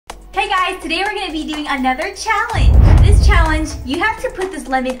Hey guys, today we're gonna be doing another challenge. This challenge, you have to put this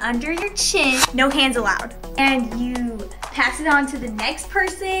lemon under your chin, no hands allowed. And you pass it on to the next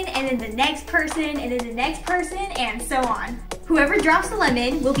person, and then the next person, and then the next person, and so on. Whoever drops the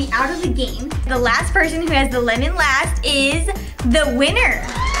lemon will be out of the game. The last person who has the lemon last is the winner.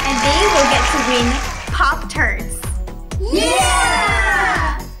 And they will get to win Pop-Tarts. Yeah!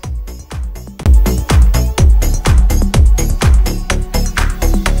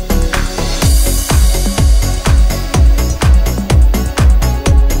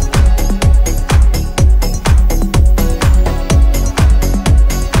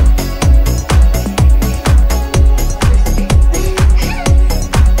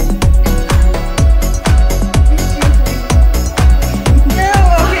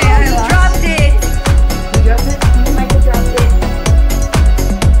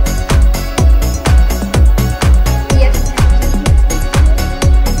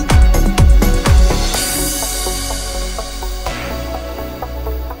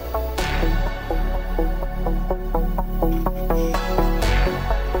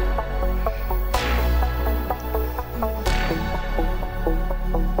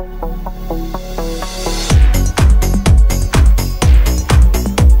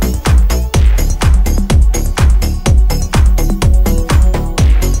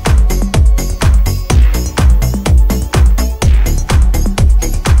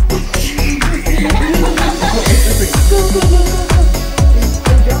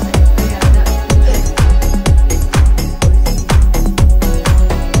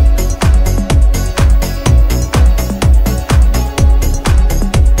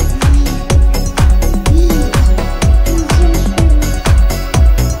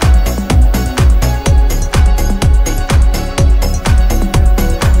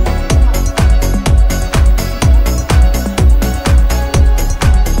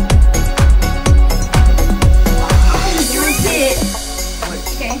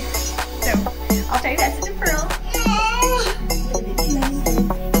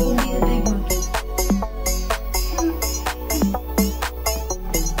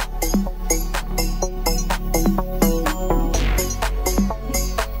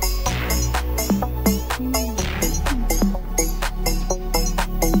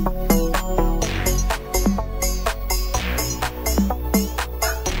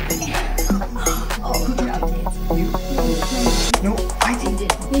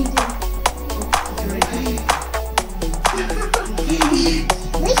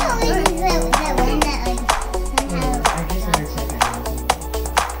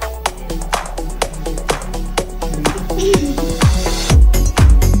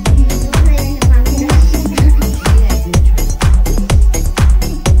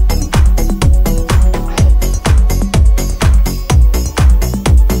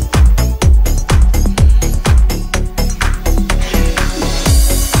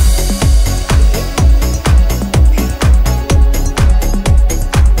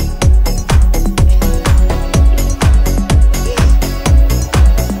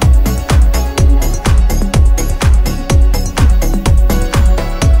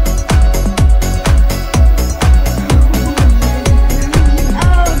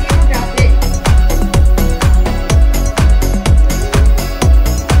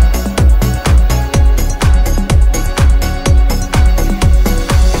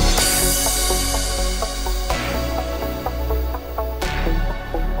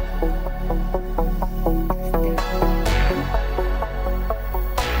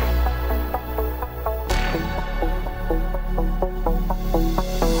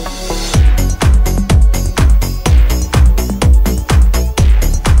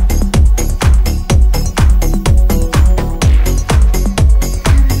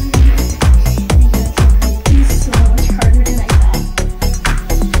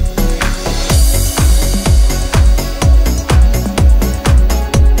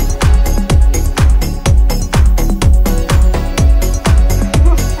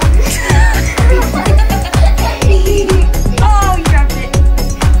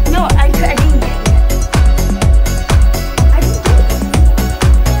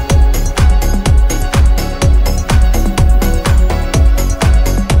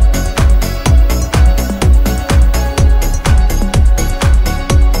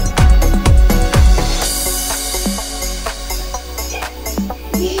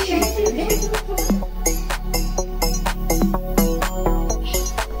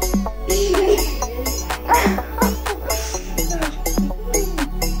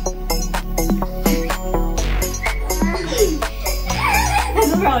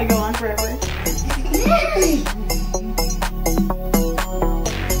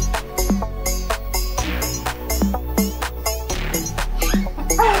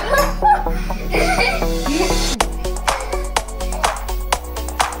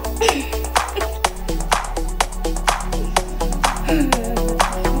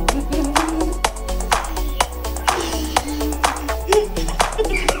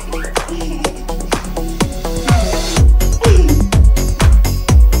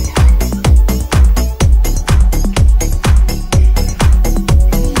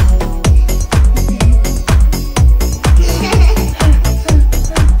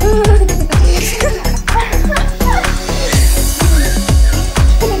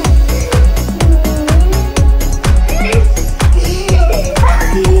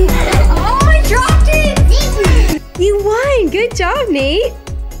 Nate?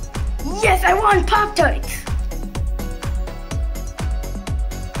 Yes, I want Pop-Tarts.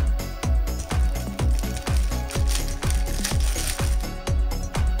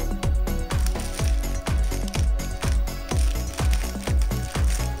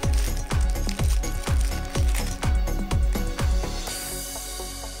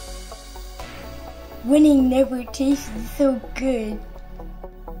 Winning never tasted so good.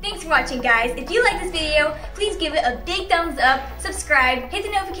 Thanks for watching, guys. If you like this video, please give it a big thumbs up, subscribe, hit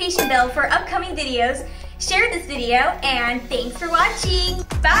the notification bell for upcoming videos, share this video, and thanks for watching.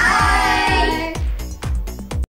 Bye!